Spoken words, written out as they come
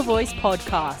Voice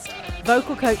podcast.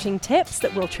 Vocal coaching tips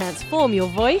that will transform your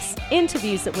voice,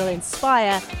 interviews that will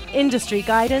inspire, industry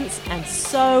guidance, and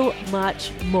so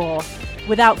much more.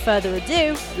 Without further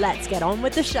ado, let's get on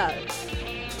with the show.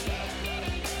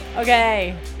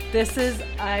 Okay,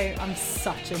 I'm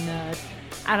such a nerd.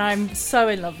 And I'm so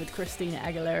in love with Christina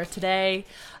Aguilera today.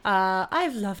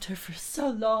 I've loved her for so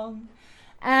long.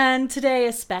 And today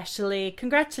especially,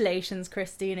 congratulations,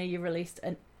 Christina. You released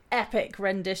an epic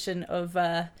rendition of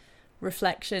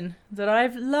Reflection that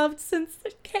I've loved since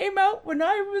it came out when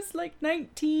I was like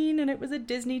 19 and it was a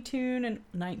Disney tune. And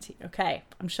 19, okay,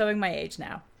 I'm showing my age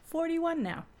now. 41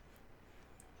 now.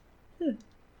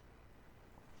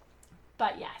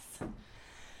 But yes.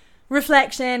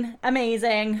 Reflection,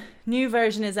 amazing. New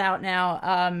version is out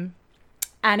now.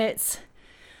 And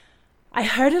I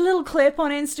heard a little clip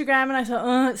on Instagram and I thought,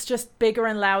 oh, it's just bigger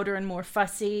and louder and more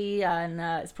fussy. And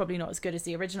it's probably not as good as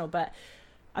the original, but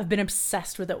I've been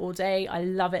obsessed with it all day. I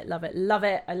love it, love it, love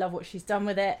it. I love what she's done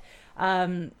with it.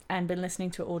 And been listening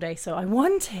to it all day. So I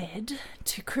wanted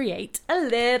to create a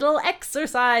little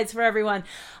exercise for everyone.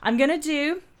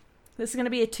 This is going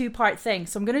to be a two-part thing.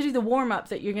 So I'm going to do the warm-up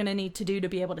that you're going to need to do to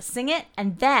be able to sing it.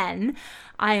 And then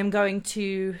I am going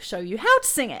to show you how to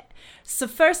sing it. So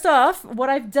first off, what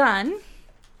I've done,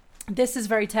 this is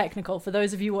very technical for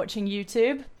those of you watching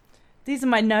YouTube. These are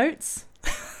my notes.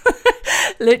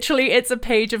 Literally, it's a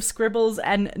page of scribbles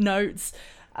and notes.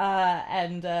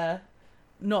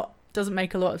 Doesn't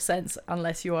make a lot of sense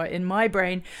unless you are in my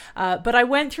brain. But I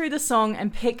went through the song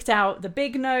and picked out the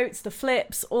big notes, the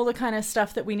flips, all the kind of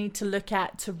stuff that we need to look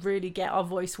at to really get our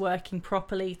voice working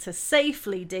properly, to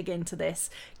safely dig into this,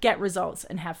 get results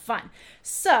and have fun.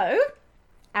 So,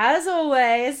 as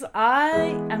always, I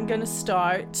am going to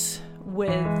start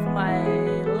with my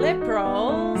lip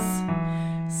rolls.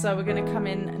 So we're going to come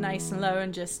in nice and low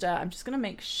and I'm just going to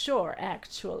make sure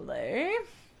actually.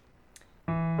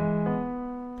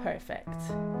 Perfect.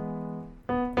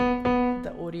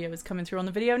 The audio is coming through on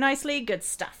the video nicely. Good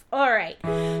stuff. All right.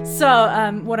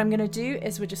 So what I'm going to do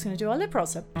is we're just going to do our lip roll.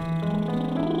 So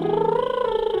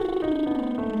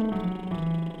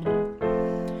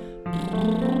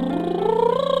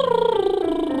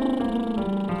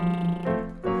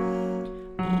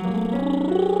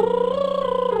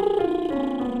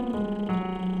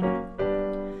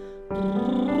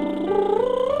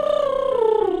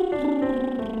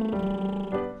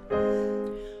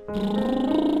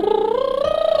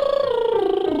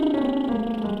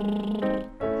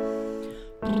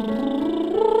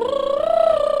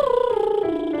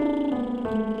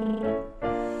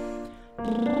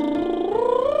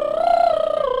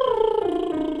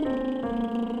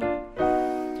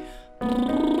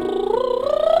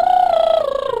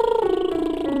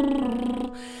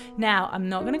now, I'm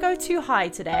not going to go too high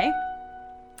today.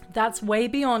 That's way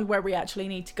beyond where we actually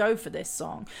need to go for this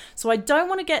song. So I don't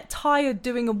want to get tired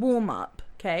doing a warm-up,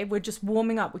 okay? We're just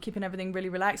warming up. We're keeping everything really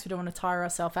relaxed. We don't want to tire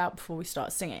ourselves out before we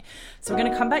start singing. So we're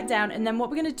going to come back down, and then what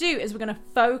we're going to do is we're going to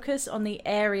focus on the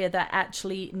area that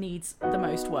actually needs the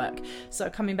most work.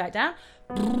 So coming back down.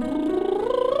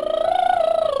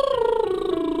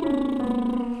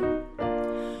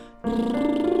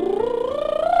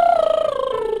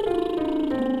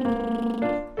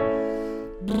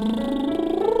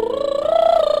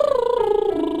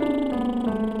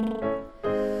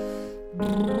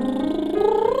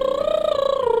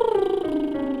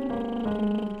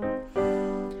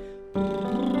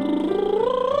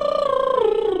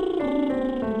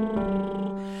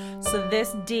 So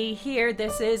this D here,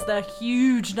 this is the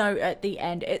huge note at the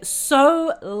end. It's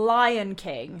so Lion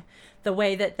King, the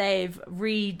way that they've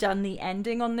redone the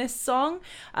ending on this song.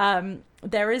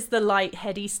 There is the light,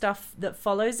 heady stuff that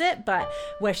follows it, but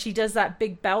where she does that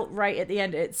big belt right at the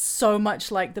end, it's so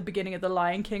much like the beginning of The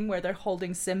Lion King where they're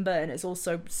holding Simba and it's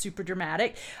also super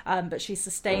dramatic. But she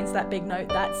sustains that big note.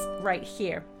 That's right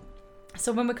here.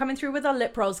 So when we're coming through with our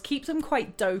lip rolls, keep them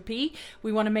quite dopey.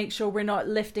 We want to make sure we're not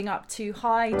lifting up too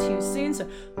high too soon. So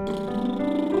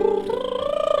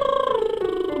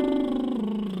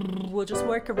we'll just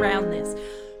work around this.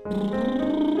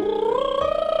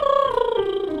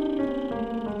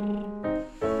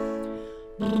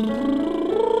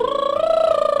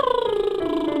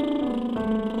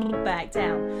 Back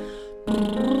down.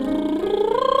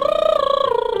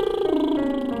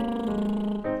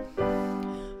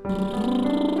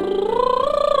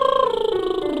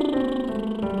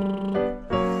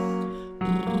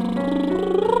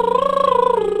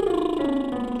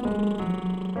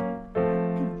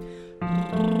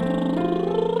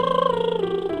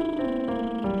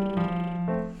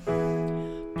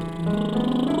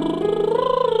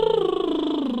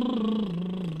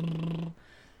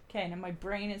 Okay, now my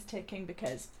brain is ticking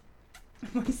because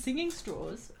my singing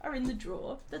straws are in the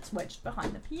drawer that's wedged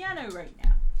behind the piano right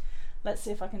now. Let's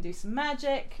see if I can do some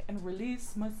magic and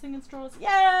release my singing straws. Yay,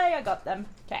 I got them.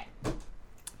 Okay,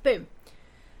 boom.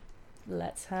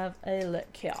 Let's have a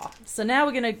look here. So now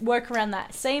we're going to work around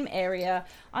that same area.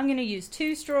 I'm going to use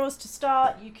 2 straws to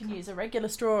start. You can use a regular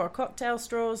straw or cocktail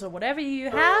straws or whatever you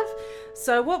have.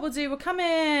 So what we'll do, we'll come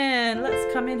in.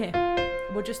 Let's come in here.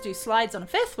 We'll just do slides on a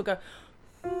 5th. We'll go.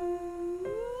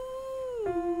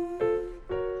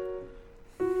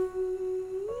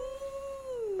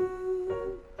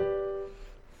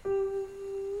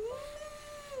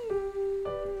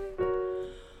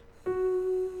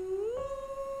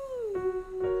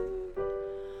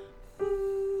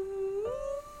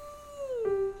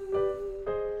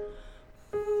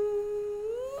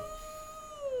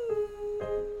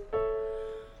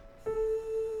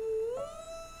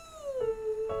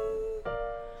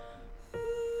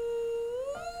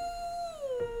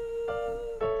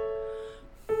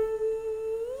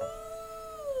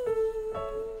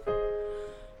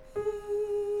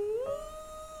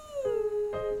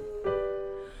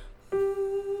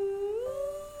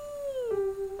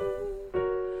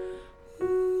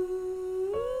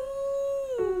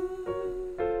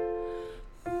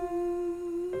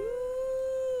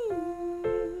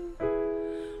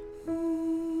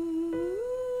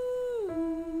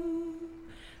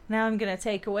 Now I'm going to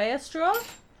take away a straw.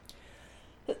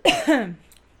 And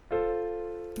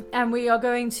we are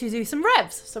going to do some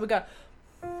revs. So we go.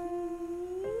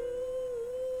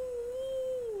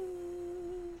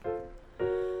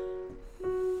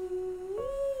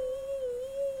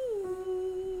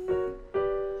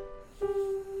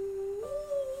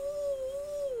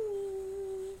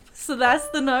 So that's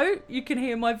the note. You can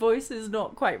hear my voice is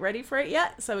not quite ready for it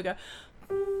yet. So we go.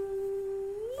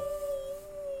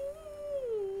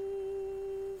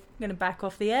 I'm going to back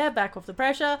off the air, back off the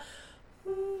pressure.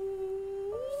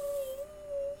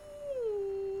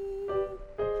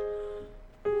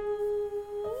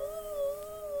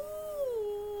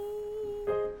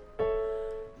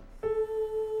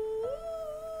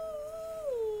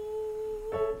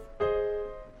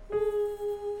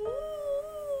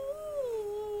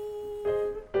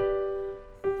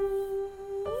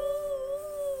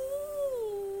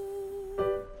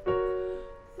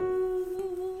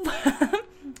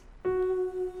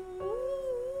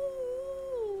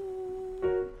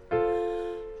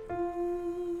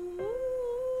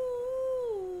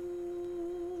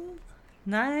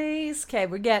 Nice. Okay,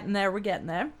 we're getting there. We're getting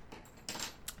there.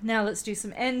 Now let's do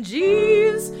some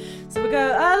NGs. So we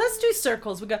go, let's do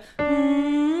circles. We go.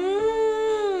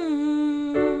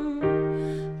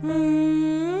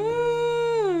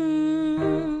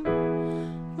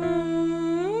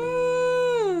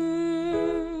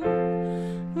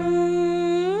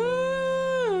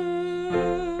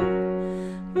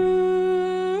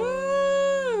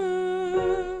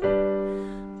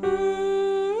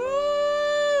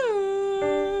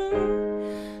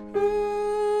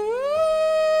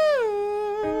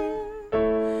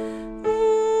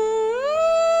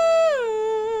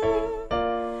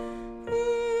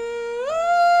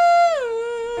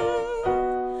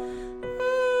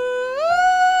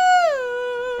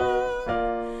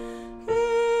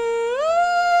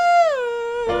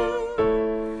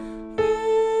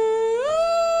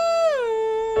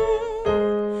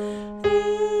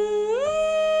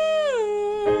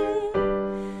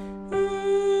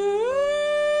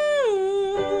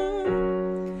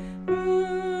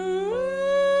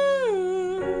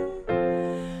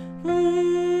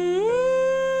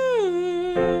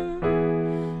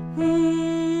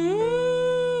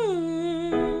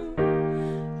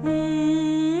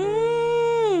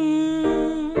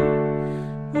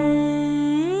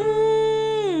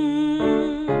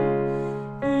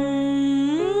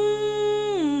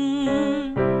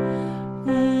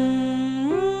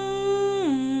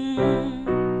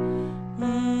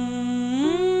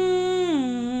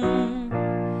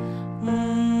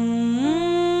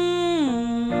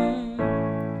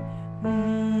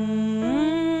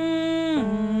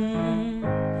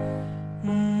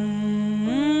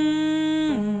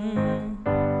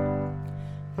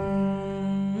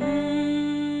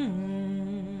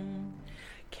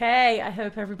 Okay, I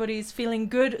hope everybody's feeling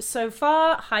good so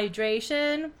far.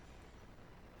 Hydration.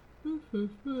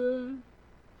 I'm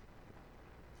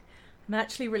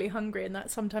actually really hungry and that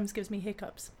sometimes gives me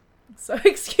hiccups. So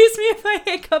excuse me if I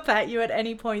hiccup at you at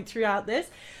any point throughout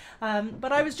this.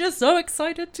 But I was just so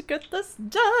excited to get this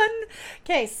done.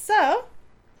 Okay, so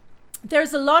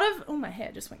there's a lot of... Oh, my hair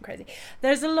just went crazy.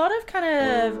 There's a lot of kind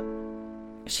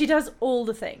of... She does all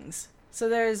the things. So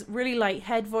there's really light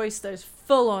head voice, there's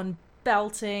full on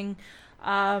belting,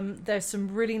 there's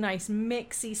some really nice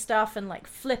mixy stuff and like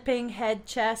flipping head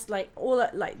chest, like all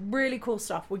that, like really cool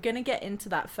stuff. We're gonna get into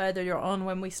that further on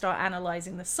when we start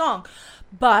analyzing the song,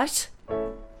 but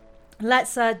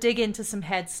let's dig into some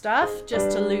head stuff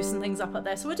just to loosen things up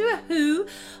there. So we'll do a who.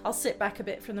 I'll sit back a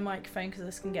bit from the microphone because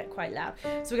this can get quite loud.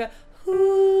 So we go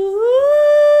who,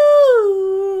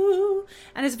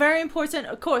 and it's very important,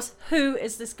 of course, who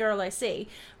is this girl I see.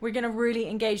 We're going to really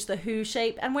engage the who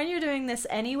shape, and when you're doing this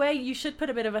anyway, you should put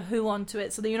a bit of a who onto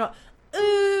it so that you're not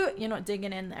you're not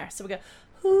digging in there. So we go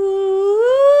who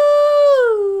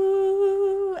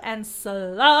and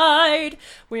slide.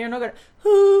 We are not going to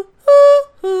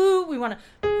who. We want to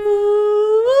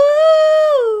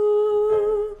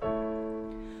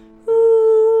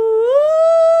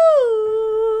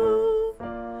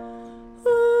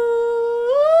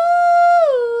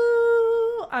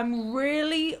I'm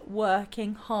really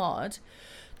working hard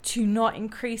to not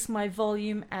increase my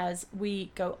volume as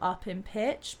we go up in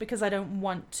pitch because I don't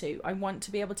want to. I want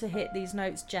to be able to hit these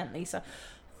notes gently. So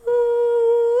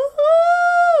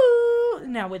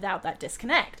now without that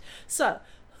disconnect. So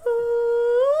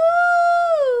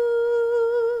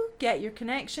get your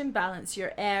connection, balance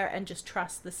your air, and just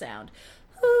trust the sound.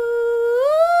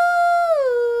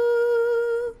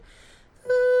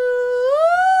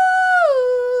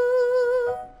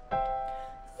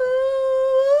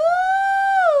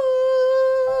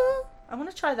 I want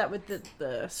to try that with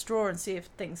the straw and see if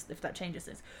that changes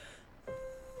things.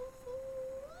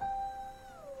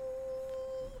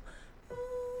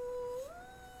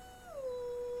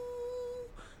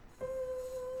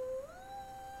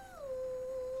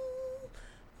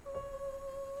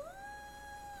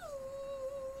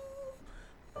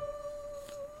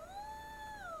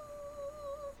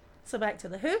 So back to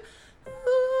the who.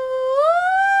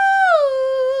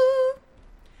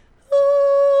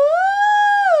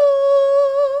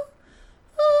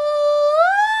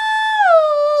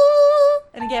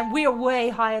 And again, we are way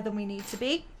higher than we need to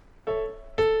be.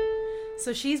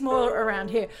 So she's more around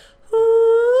here.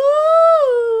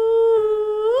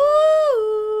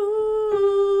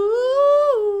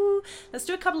 Let's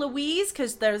do a couple of wheeze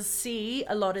because there's C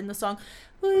a lot in the song.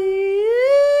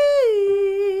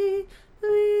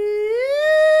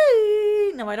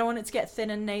 No, I don't want it to get thin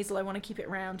and nasal. I want to keep it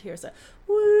round here. So,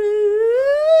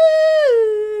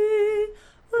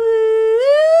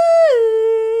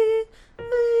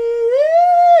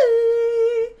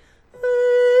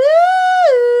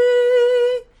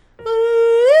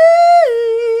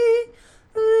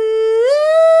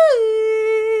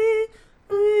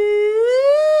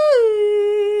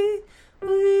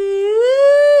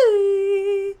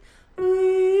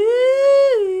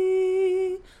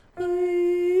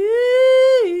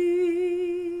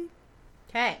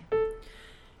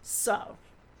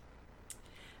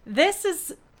 this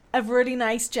is a really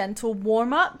nice gentle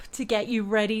warm-up to get you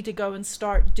ready to go and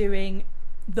start doing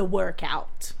the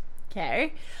workout.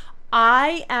 Okay,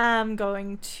 I am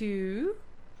going to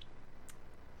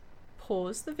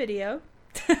pause the video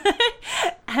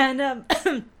and I'm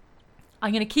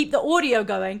going to keep the audio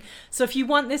going. So if you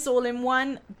want this all in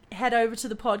one, head over to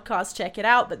the podcast, check it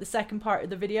out. But the second part of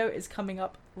the video is coming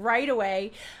up right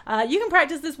away. You can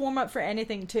practice this warm-up for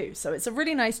anything too. So it's a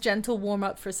really nice gentle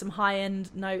warm-up for some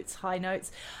high-end notes, high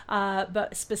notes,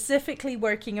 but specifically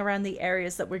working around the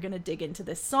areas that we're going to dig into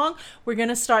this song. We're going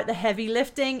to start the heavy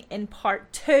lifting in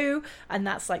part 2, and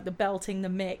that's like the belting, the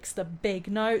mix, the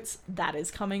big notes. That is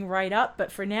coming right up.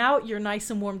 But for now, you're nice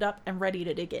and warmed up and ready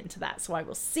to dig into that. So I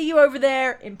will see you over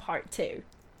there in part 2.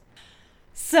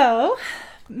 So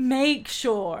make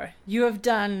sure you have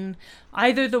done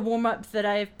either the warm-up that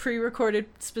I've pre-recorded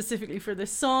specifically for this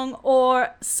song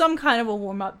or some kind of a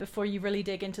warm-up before you really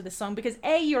dig into the song, because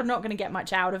A, you're not going to get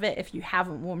much out of it if you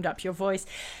haven't warmed up your voice,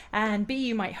 and B,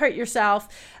 you might hurt yourself,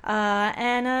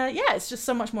 yeah, it's just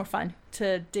so much more fun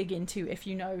to dig into if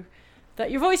you know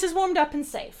that your voice is warmed up and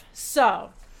safe.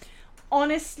 So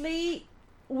honestly,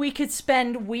 we could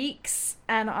spend weeks,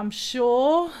 and I'm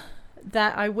sure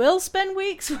that I will spend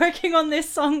weeks working on this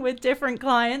song with different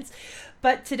clients,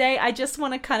 but today I just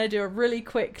want to kind of do a really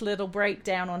quick little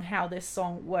breakdown on how this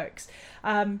song works.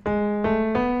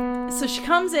 So she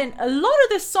comes in, a lot of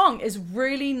this song is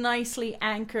really nicely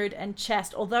anchored and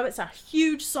chest, although it's a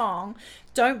huge song.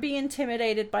 Don't be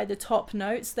intimidated by the top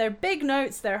notes. They're big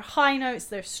notes, they're high notes,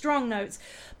 they're strong notes,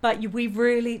 but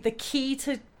the key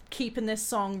to keeping this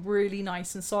song really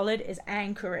nice and solid is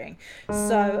anchoring.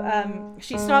 So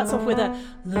she starts off with a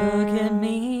look at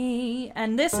me,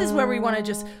 and this is where we want to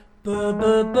just go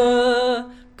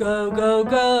go, go,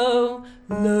 go,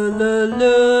 la, la,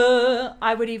 la.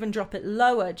 I would even drop it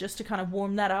lower just to kind of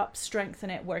warm that up,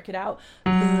 strengthen it, work it out.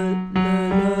 La,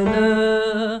 la, la,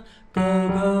 la, go,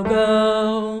 go,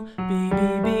 go, B,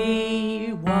 B,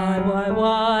 B,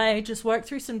 Y. Just work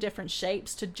through some different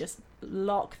shapes to just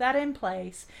lock that in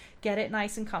place, get it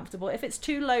nice and comfortable. If it's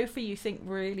too low for you, think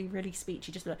really, really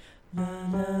speechy, just like la,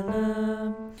 la,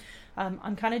 la.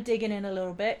 I'm kind of digging in a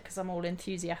little bit because I'm all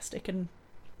enthusiastic and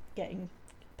getting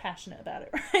passionate about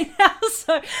it right now.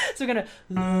 So we're gonna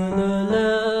la, la,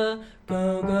 la,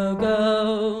 go, go,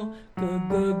 go, go,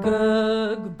 go,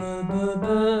 go, ba, ba,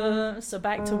 ba. So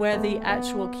back to where the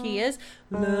actual key is.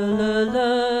 La, la,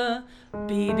 la,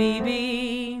 B, B,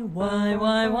 B, Y,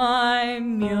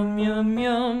 mum, mum,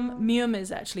 mum. Mum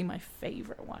is actually my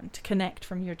favorite one to connect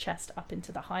from your chest up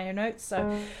into the higher notes.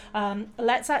 So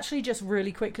let's actually just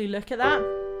really quickly look at that.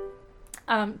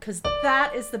 Because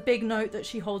that is the big note that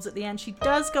she holds at the end. She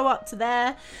does go up to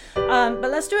there, but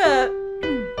let's do a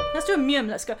mum.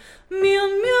 Let's go mum,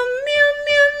 mum, mum,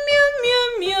 mum, mum,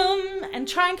 mum, mum, and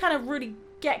try and kind of really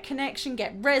get connection,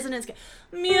 get resonance, get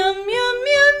mum, mum, mum, mum,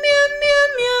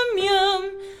 mum, mum,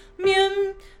 mum, mum,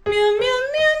 mum, mum,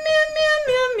 mum, mum,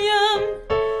 mum, mum, mum.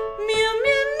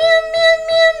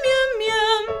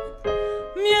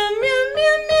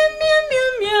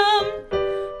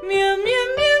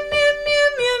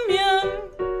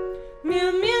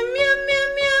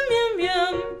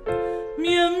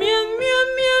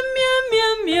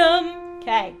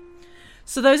 Okay,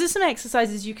 so those are some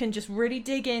exercises you can just really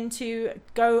dig into.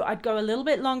 I'd go a little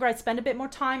bit longer. I'd spend a bit more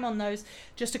time on those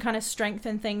just to kind of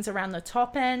strengthen things around the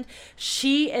top end.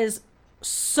 She is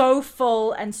so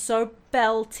full and so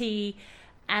belty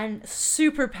and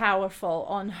super powerful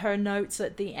on her notes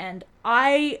at the end.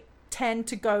 I tend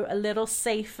to go a little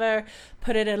safer,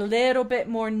 put it a little bit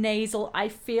more nasal. I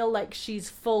feel like she's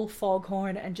full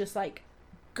foghorn and just like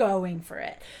going for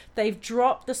it. They've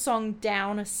dropped the song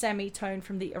down a semitone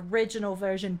from the original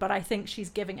version, but I think she's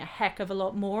giving a heck of a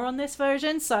lot more on this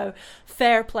version. So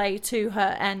fair play to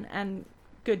her and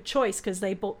good choice, because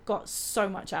they got so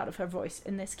much out of her voice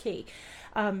in this key.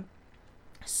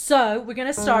 So we're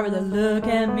going to start with a look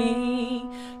at me.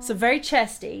 So very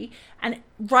chesty. And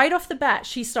right off the bat,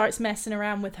 she starts messing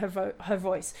around with her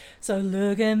voice. So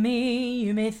look at me,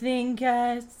 you may think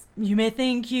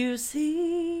you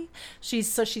see.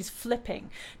 She's flipping.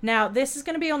 Now, this is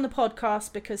going to be on the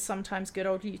podcast because sometimes good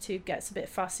old YouTube gets a bit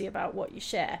fussy about what you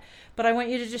share. But I want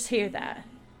you to just hear that.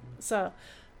 So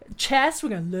chest, we're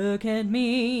going to look at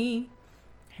me.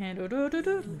 Hand,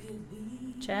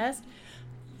 chest.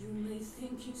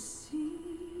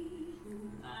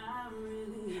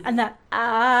 And that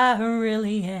I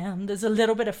really am. There's a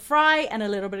little bit of fry and a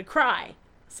little bit of cry.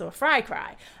 So a fry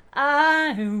cry.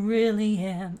 I really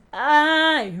am.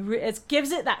 It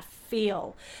gives it that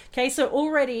feel. Okay, so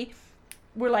already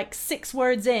we're like 6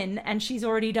 words in and she's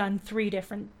already done 3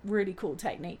 different really cool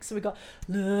techniques. So we got,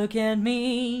 look at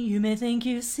me, you may think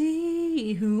you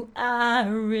see who I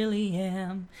really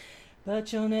am,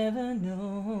 but you'll never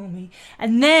know me.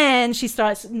 And then she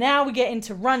starts, now we get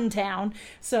into rundown.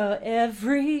 So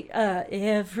every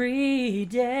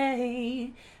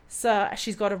day. So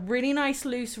she's got a really nice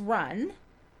loose run.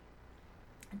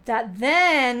 That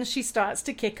then she starts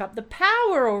to kick up the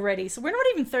power already. So we're not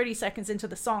even 30 seconds into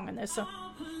the song and there's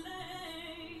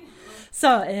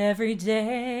so every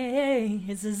day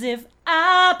is as if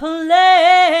I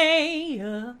play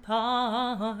a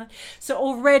part. So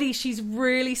already she's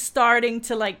really starting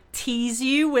to like tease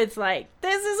you with like,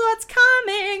 this is what's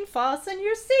coming, fasten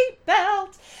your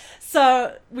seatbelt.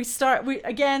 So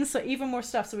so even more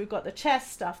stuff. So we've got the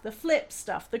chest stuff, the flip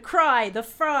stuff, the cry, the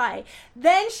fry.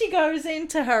 Then she goes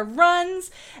into her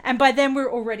runs, and by then we're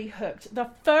already hooked. The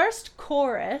first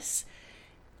chorus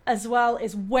as well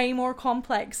is way more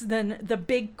complex than the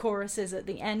big choruses at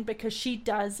the end, because she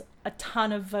does a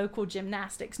ton of vocal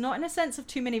gymnastics, not in a sense of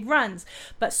too many runs,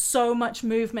 but so much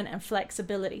movement and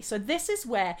flexibility. So this is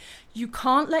where you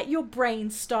can't let your brain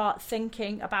start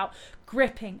thinking about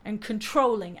gripping and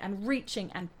controlling and reaching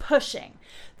and pushing.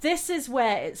 This is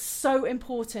where it's so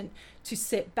important to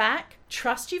sit back,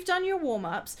 trust you've done your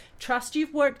warm-ups, trust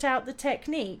you've worked out the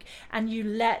technique, and you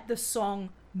let the song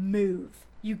move.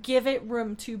 You give it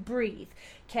room to breathe.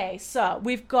 Okay, so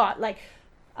we've got like,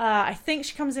 I think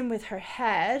she comes in with her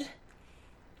head.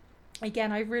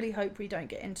 Again, I really hope we don't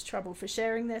get into trouble for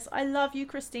sharing this. I love you,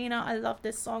 Christina. I love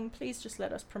this song. Please just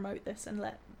let us promote this and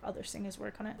let other singers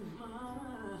work on it.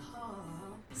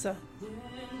 So,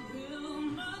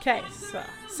 okay, so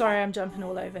sorry I'm jumping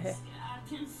all over here.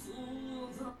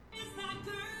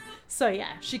 So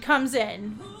yeah, she comes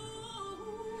in.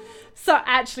 So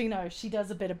actually, no, she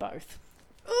does a bit of both.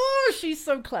 Oh, she's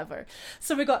so clever.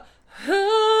 So we got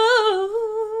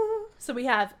hoo. So we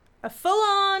have a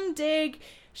full-on dig.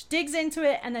 She digs into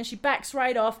it and then she backs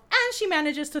right off, and she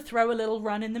manages to throw a little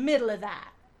run in the middle of that.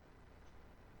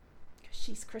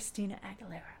 She's Christina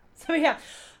Aguilera. So we have,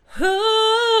 who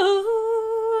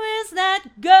is that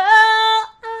girl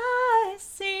I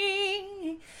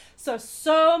see?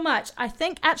 So much. I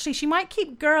think actually she might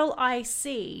keep girl I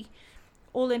see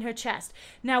all in her chest.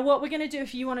 Now what we're going to do,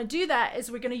 if you want to do that,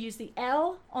 is we're going to use the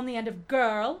L on the end of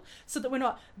girl, so that we're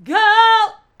not girl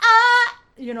I,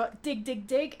 you're not dig, dig,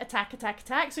 dig, attack, attack,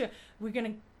 attack. So we're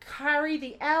going to carry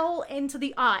the L into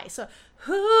the I. So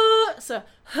who is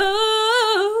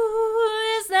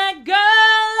that girl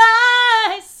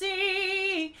I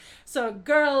see? So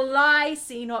girl I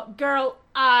see, not girl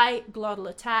I, glottal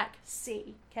attack,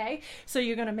 C. Okay, so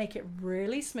you're going to make it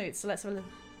really smooth. So let's have a little.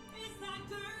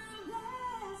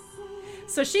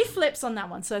 So she flips on that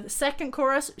one. So the second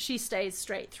chorus, she stays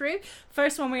straight through.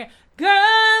 First one, we're girl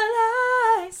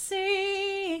I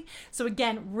see. So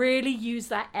again, really use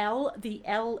that L. The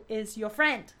L is your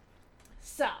friend.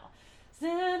 So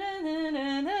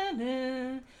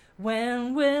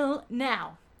when will,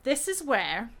 now this is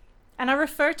where, and I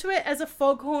refer to it as a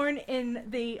foghorn in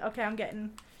the, okay, I'm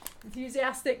getting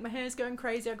enthusiastic, my hair's going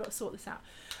crazy, I've got to sort this out.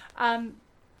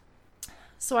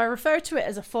 So I refer to it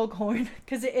as a foghorn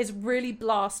because it is really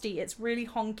blasty, it's really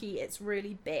honky, it's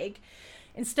really big.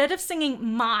 Instead of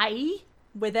singing my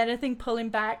with anything pulling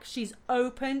back, she's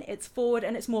open, it's forward,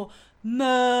 and it's more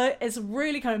muh. It's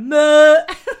really kind of muh,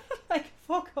 like a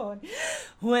foghorn.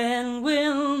 When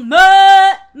will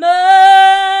my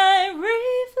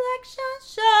reflection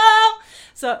show?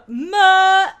 So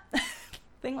muh,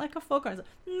 thing like a foghorn. So,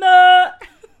 muh.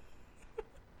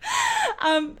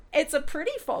 It's a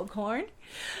pretty foghorn,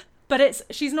 but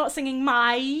she's not singing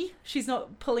my, she's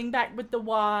not pulling back with the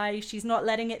Y, she's not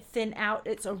letting it thin out.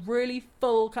 It's a really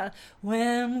full kind of,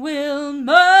 when will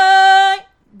my,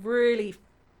 really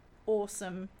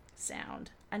awesome sound.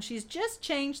 And she's just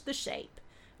changed the shape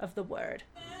of the word.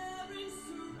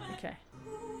 Okay.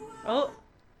 Oh.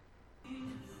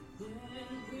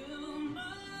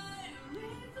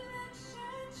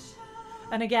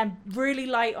 And again, really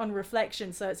light on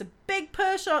reflection. So it's a big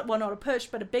push, well, not a push,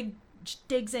 but a big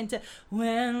digs into,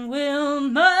 when will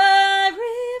my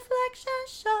reflection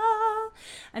show?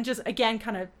 And just, again,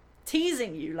 kind of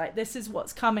teasing you, like, this is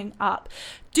what's coming up.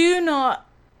 Do not,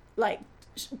 like,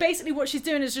 basically what she's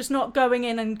doing is just not going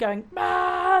in and going,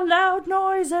 loud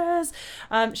noises.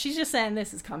 She's just saying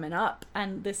this is coming up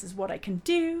and this is what I can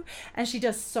do. And she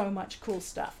does so much cool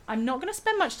stuff. I'm not going to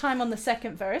spend much time on the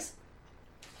second verse,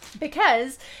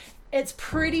 because it's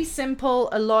pretty simple,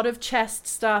 a lot of chest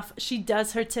stuff. She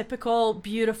does her typical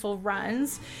beautiful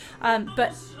runs,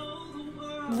 but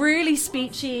really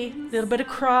speechy, a little bit of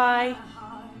cry,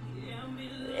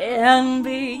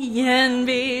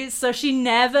 envy. So she's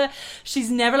never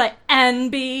like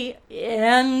envy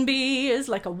is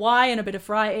like a Y and a bit of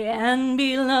fry,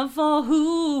 envy, love for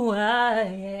who I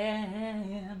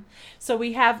am. So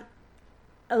we have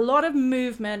a lot of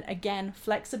movement, again,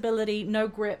 flexibility, no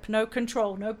grip, no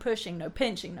control, no pushing, no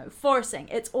pinching, no forcing.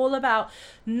 It's all about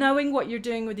knowing what you're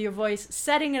doing with your voice,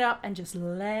 setting it up, and just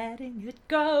letting it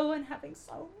go and having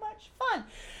so much fun.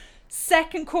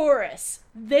 Second chorus,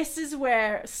 this is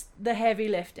where the heavy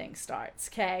lifting starts,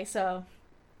 okay? So,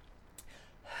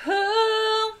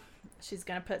 she's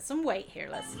going to put some weight here.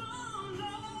 Let's...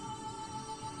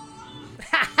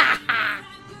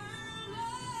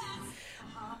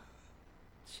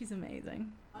 She's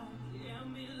amazing.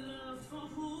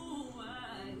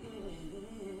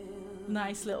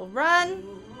 Nice little run.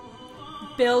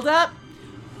 Build up.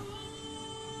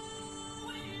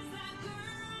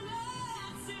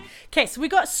 Okay, so we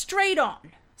got straight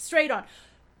on.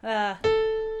 Who is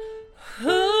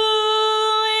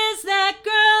that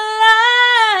girl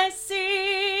I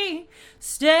see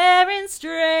staring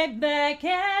straight back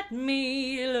at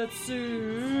me? Let's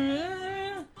see.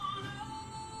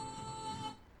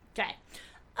 Okay.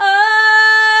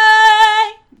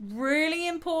 Really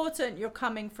important, you're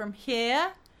coming from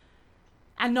here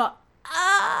and not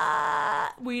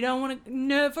we don't want to,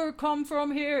 never come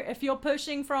from here. If you're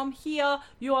pushing from here,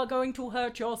 you are going to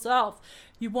hurt yourself.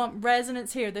 You want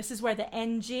resonance here. This is where the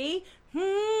NG,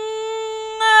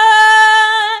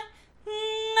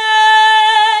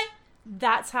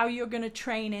 that's how you're going to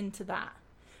train into that.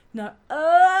 No, please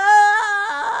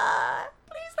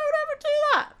don't ever do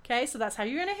that. Okay, so that's how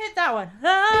you're going to hit that one.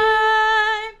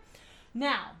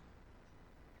 Now,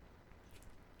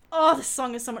 Oh, this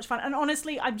song is so much fun. And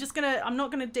honestly, I'm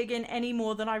not gonna dig in any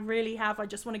more than I really have. I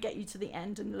just want to get you to the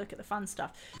end and look at the fun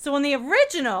stuff. So on the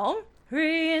original,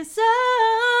 reason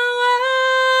why.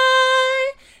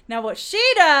 Now what she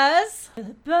does,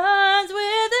 it burns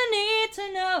with a need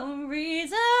to know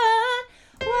reason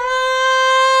why.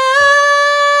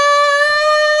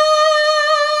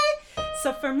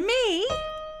 So for me,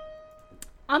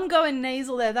 I'm going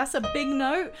nasal there. That's a big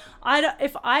note.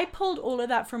 If I pulled all of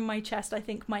that from my chest, I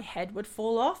think my head would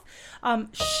fall off.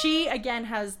 She again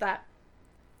has that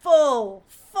full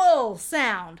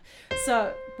sound.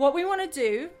 So what we want to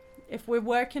do, if we're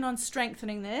working on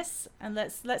strengthening this, and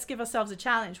let's give ourselves a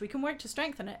challenge, we can work to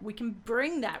strengthen it. We can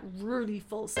bring that really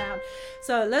full sound.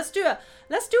 So let's do a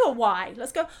why.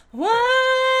 Let's go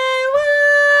why.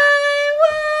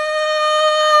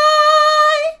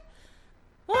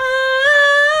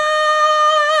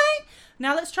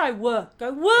 Now let's try whoa.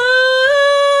 Go whoa.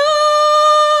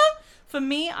 For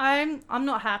me, I'm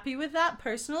not happy with that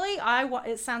personally.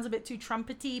 It sounds a bit too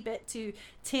trumpety, bit too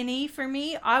tinny for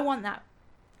me. I want that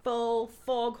full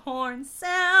foghorn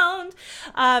sound.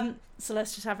 So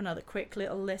let's just have another quick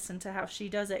little listen to how she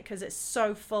does it, because it's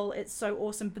so full, it's so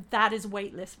awesome. But that is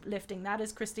weightlifting. That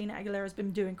is Christina Aguilera's been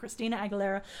doing Christina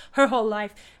Aguilera her whole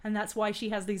life, and that's why she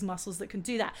has these muscles that can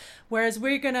do that. Whereas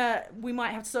we might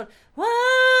have to sort of why,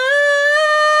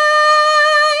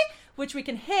 which we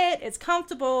can hit. It's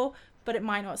comfortable, but it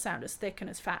might not sound as thick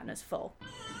and as fat and as full.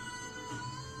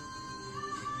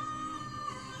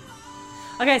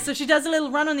 Okay, so she does a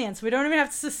little run on the end, so we don't even have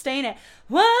to sustain it.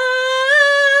 Why?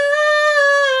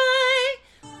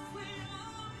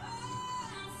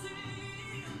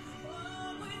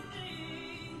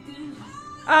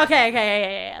 Okay,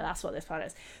 yeah, that's what this part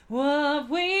is. What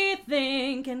we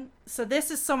think. And so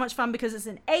this is so much fun because it's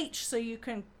an H, so you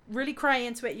can really cry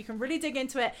into it. You can really dig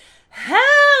into it. How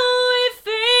we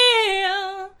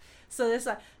feel. So this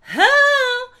like, how.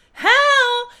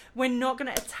 We're not going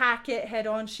to attack it head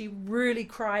on. She really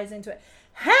cries into it.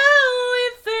 How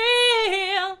we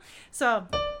feel. So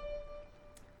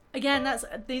again,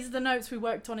 these are the notes we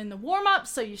worked on in the warm-up,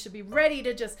 so you should be ready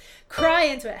to just cry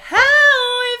into it. How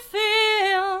we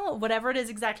feel. Whatever it is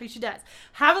exactly she does.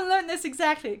 Haven't learned this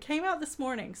exactly. It came out this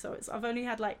morning, so I've only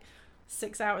had like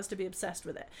 6 hours to be obsessed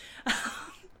with it.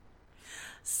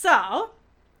 So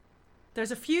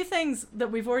there's a few things that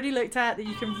we've already looked at that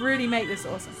you can really make this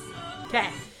awesome. Okay.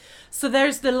 So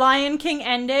there's the Lion King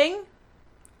ending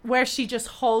where she just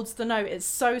holds the note. It's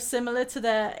so similar to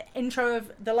the intro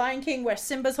of the Lion King where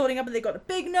Simba's holding up and they got a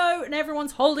big note and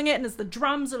everyone's holding it, and as the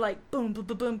drums are like boom, boom,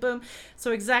 boom, boom, boom.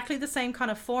 So exactly the same kind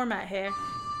of format here.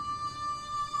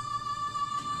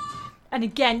 And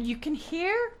again, you can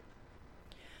hear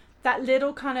that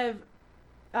little kind of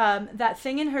that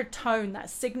thing in her tone, that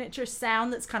signature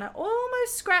sound that's kind of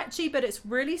almost scratchy, but it's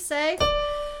really safe.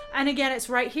 And again, it's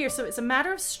right here. So it's a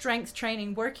matter of strength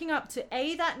training, working up to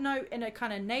that note in a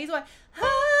kind of nasal way.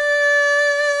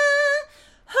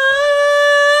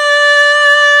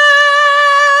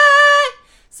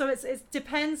 So it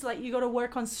depends, like you got to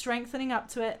work on strengthening up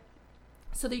to it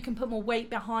so that you can put more weight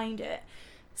behind it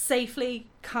safely,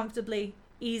 comfortably,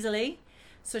 easily.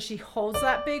 So she holds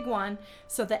that big one.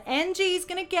 So the NG is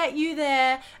going to get you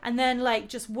there, and then like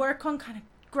just work on kind of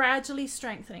gradually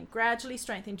strengthening. Do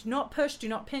not push, do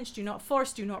not pinch, do not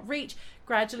force, do not reach.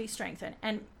 Gradually strengthen.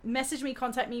 And message me,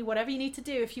 contact me, whatever you need to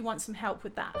do if you want some help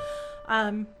with that.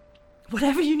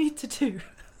 Whatever you need to do.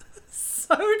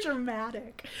 So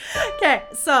dramatic. Okay,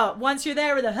 so once you're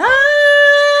there with a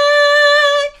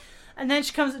hi, and then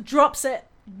she drops it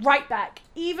right back,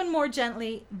 even more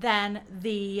gently than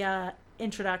the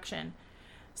introduction.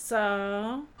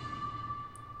 So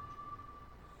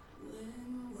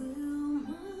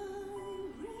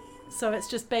it's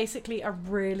just basically a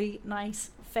really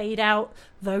nice fade out,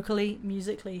 vocally,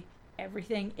 musically,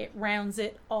 everything. It rounds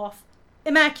it off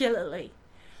immaculately.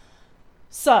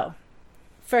 So,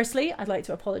 firstly, I'd like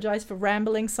to apologize for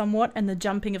rambling somewhat and the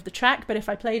jumping of the track, but if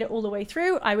I played it all the way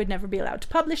through, I would never be allowed to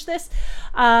publish this.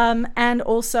 And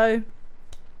also,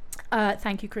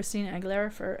 thank you, Christina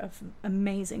Aguilera, for an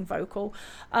amazing vocal.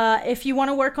 If you want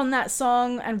to work on that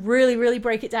song and really, really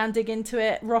break it down, dig into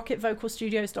it,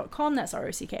 rockitvocalstudios.com. That's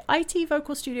ROCKIT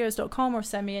vocalstudios.com, or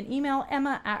send me an email,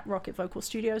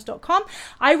 emma@rockitvocalstudios.com.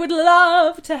 I would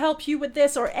love to help you with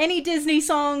this or any Disney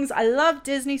songs. I love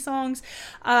Disney songs,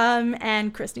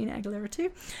 and Christina Aguilera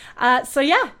too. So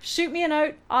yeah, shoot me a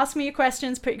note, ask me your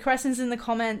questions, put your questions in the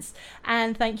comments,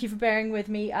 and thank you for bearing with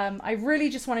me. I really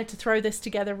just wanted to throw this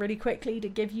together really quickly to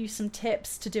give you some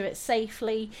tips to do it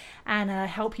safely and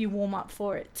help you warm up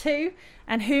for it too.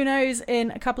 And who knows,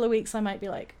 in a couple of weeks I might be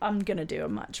like, I'm gonna do a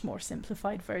much more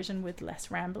simplified version with less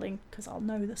rambling because I'll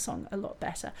know the song a lot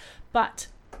better. But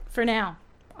for now,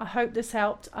 I hope this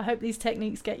helped. I hope these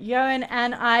techniques get you going,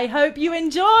 and I hope you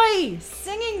enjoy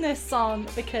singing this song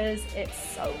because it's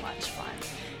so much fun.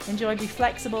 Enjoy, be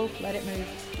flexible, let it move,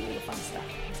 do all the fun stuff.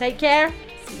 Take care.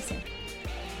 See you soon.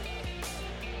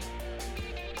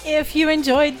 If you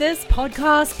enjoyed this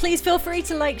podcast, please feel free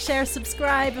to like, share,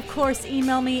 subscribe. Of course,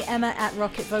 email me,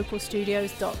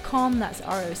 emma@rockitvocalstudios.com. That's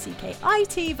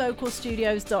ROCKIT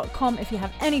vocalstudios.com if you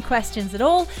have any questions at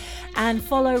all. And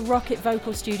follow Rocket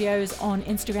Vocal Studios on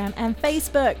Instagram and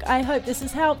Facebook. I hope this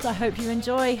has helped. I hope you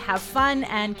enjoy, have fun,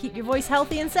 and keep your voice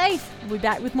healthy and safe. We'll be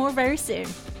back with more very soon.